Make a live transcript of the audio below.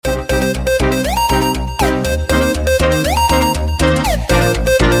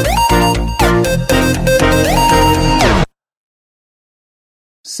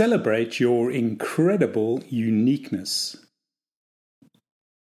Celebrate your incredible uniqueness.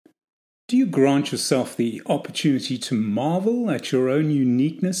 Do you grant yourself the opportunity to marvel at your own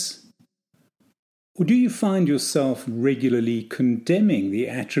uniqueness? Or do you find yourself regularly condemning the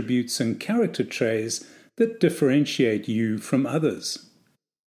attributes and character traits that differentiate you from others?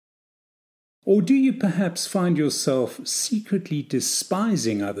 Or do you perhaps find yourself secretly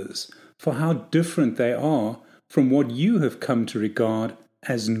despising others for how different they are from what you have come to regard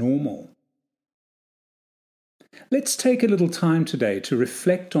as normal? Let's take a little time today to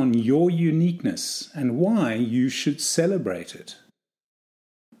reflect on your uniqueness and why you should celebrate it.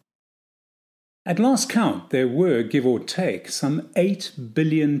 At last count, there were, give or take, some 8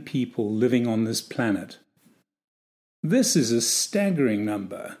 billion people living on this planet. This is a staggering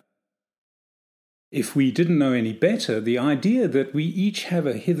number. If we didn't know any better, the idea that we each have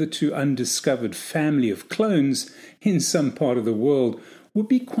a hitherto undiscovered family of clones in some part of the world would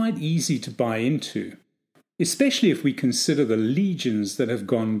be quite easy to buy into, especially if we consider the legions that have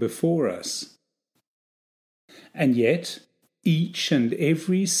gone before us. And yet, each and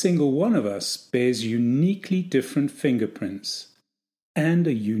every single one of us bears uniquely different fingerprints and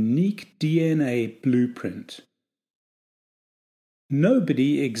a unique DNA blueprint.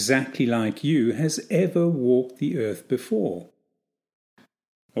 Nobody exactly like you has ever walked the earth before.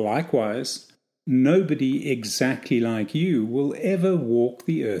 Likewise, nobody exactly like you will ever walk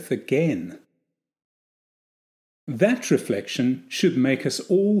the earth again. That reflection should make us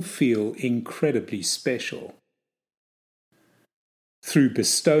all feel incredibly special. Through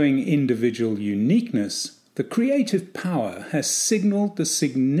bestowing individual uniqueness, the creative power has signaled the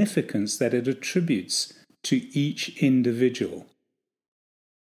significance that it attributes to each individual.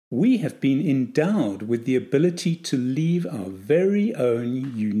 We have been endowed with the ability to leave our very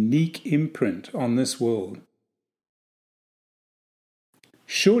own unique imprint on this world.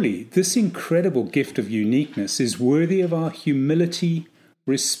 Surely this incredible gift of uniqueness is worthy of our humility,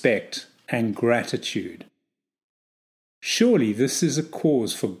 respect, and gratitude. Surely this is a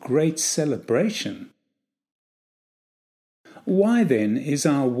cause for great celebration. Why then is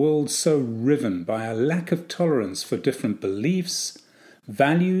our world so riven by a lack of tolerance for different beliefs,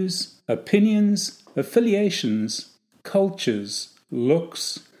 values, opinions, affiliations, cultures,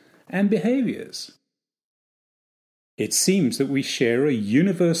 looks, and behaviors? It seems that we share a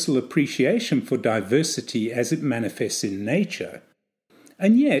universal appreciation for diversity as it manifests in nature,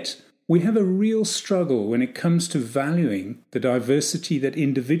 and yet we have a real struggle when it comes to valuing the diversity that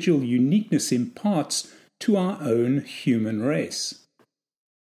individual uniqueness imparts to our own human race.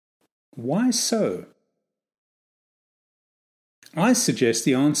 Why so? I suggest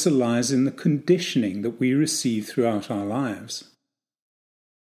the answer lies in the conditioning that we receive throughout our lives.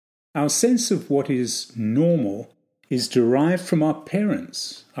 Our sense of what is normal is derived from our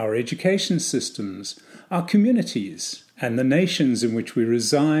parents, our education systems, our communities, and the nations in which we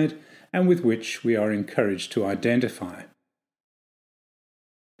reside and with which we are encouraged to identify.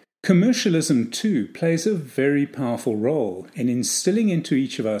 Commercialism, too, plays a very powerful role in instilling into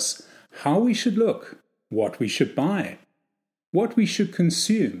each of us how we should look, what we should buy, what we should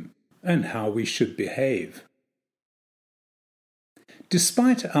consume, and how we should behave.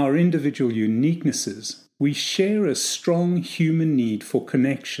 Despite our individual uniquenesses, we share a strong human need for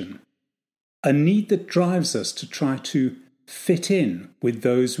connection, a need that drives us to try to fit in with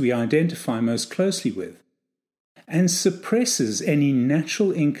those we identify most closely with, and suppresses any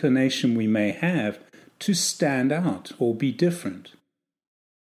natural inclination we may have to stand out or be different.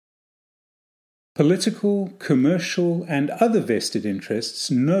 Political, commercial, and other vested interests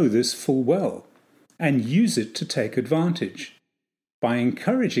know this full well and use it to take advantage by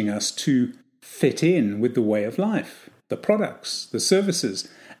encouraging us to fit in with the way of life, the products, the services,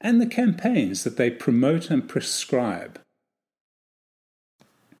 and the campaigns that they promote and prescribe.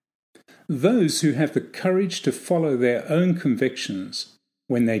 Those who have the courage to follow their own convictions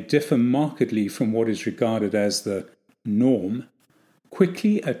when they differ markedly from what is regarded as the norm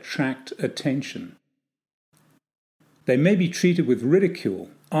quickly attract attention. They may be treated with ridicule,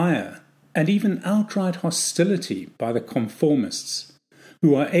 ire, and even outright hostility by the conformists,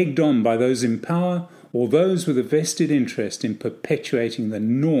 who are egged on by those in power or those with a vested interest in perpetuating the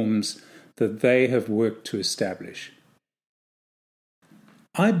norms that they have worked to establish.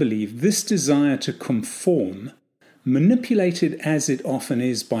 I believe this desire to conform, manipulated as it often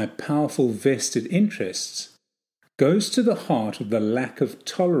is by powerful vested interests, goes to the heart of the lack of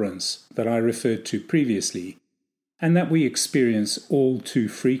tolerance that I referred to previously, and that we experience all too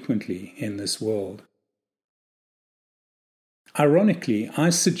frequently in this world. Ironically, I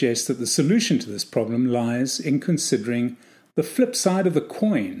suggest that the solution to this problem lies in considering the flip side of the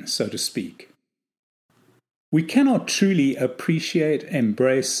coin, so to speak. We cannot truly appreciate,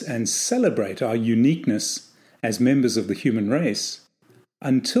 embrace, and celebrate our uniqueness as members of the human race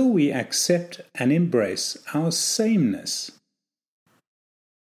until we accept and embrace our sameness.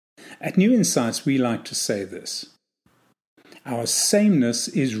 At New Insights, we like to say this: our sameness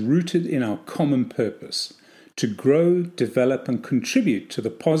is rooted in our common purpose to grow, develop, and contribute to the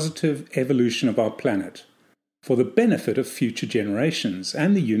positive evolution of our planet for the benefit of future generations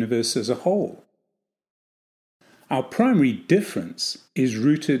and the universe as a whole. Our primary difference is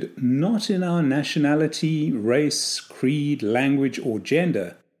rooted not in our nationality, race, creed, language, or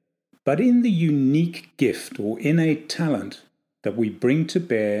gender, but in the unique gift or innate talent that we bring to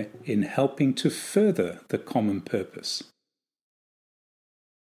bear in helping to further the common purpose.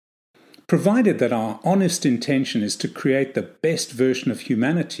 Provided that our honest intention is to create the best version of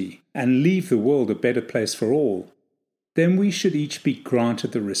humanity and leave the world a better place for all, then we should each be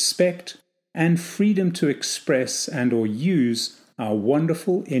granted the respect and freedom to express and or use our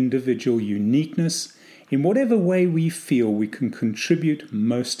wonderful individual uniqueness in whatever way we feel we can contribute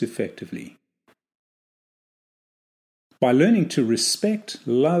most effectively. By learning to respect,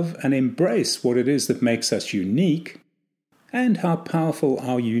 love, and embrace what it is that makes us unique, and how powerful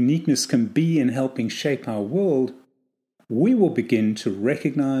our uniqueness can be in helping shape our world, we will begin to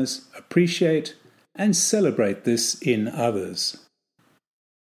recognize, appreciate, and celebrate this in others.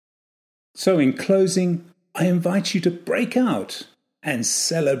 So in closing, I invite you to break out and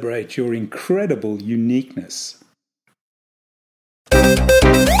celebrate your incredible uniqueness.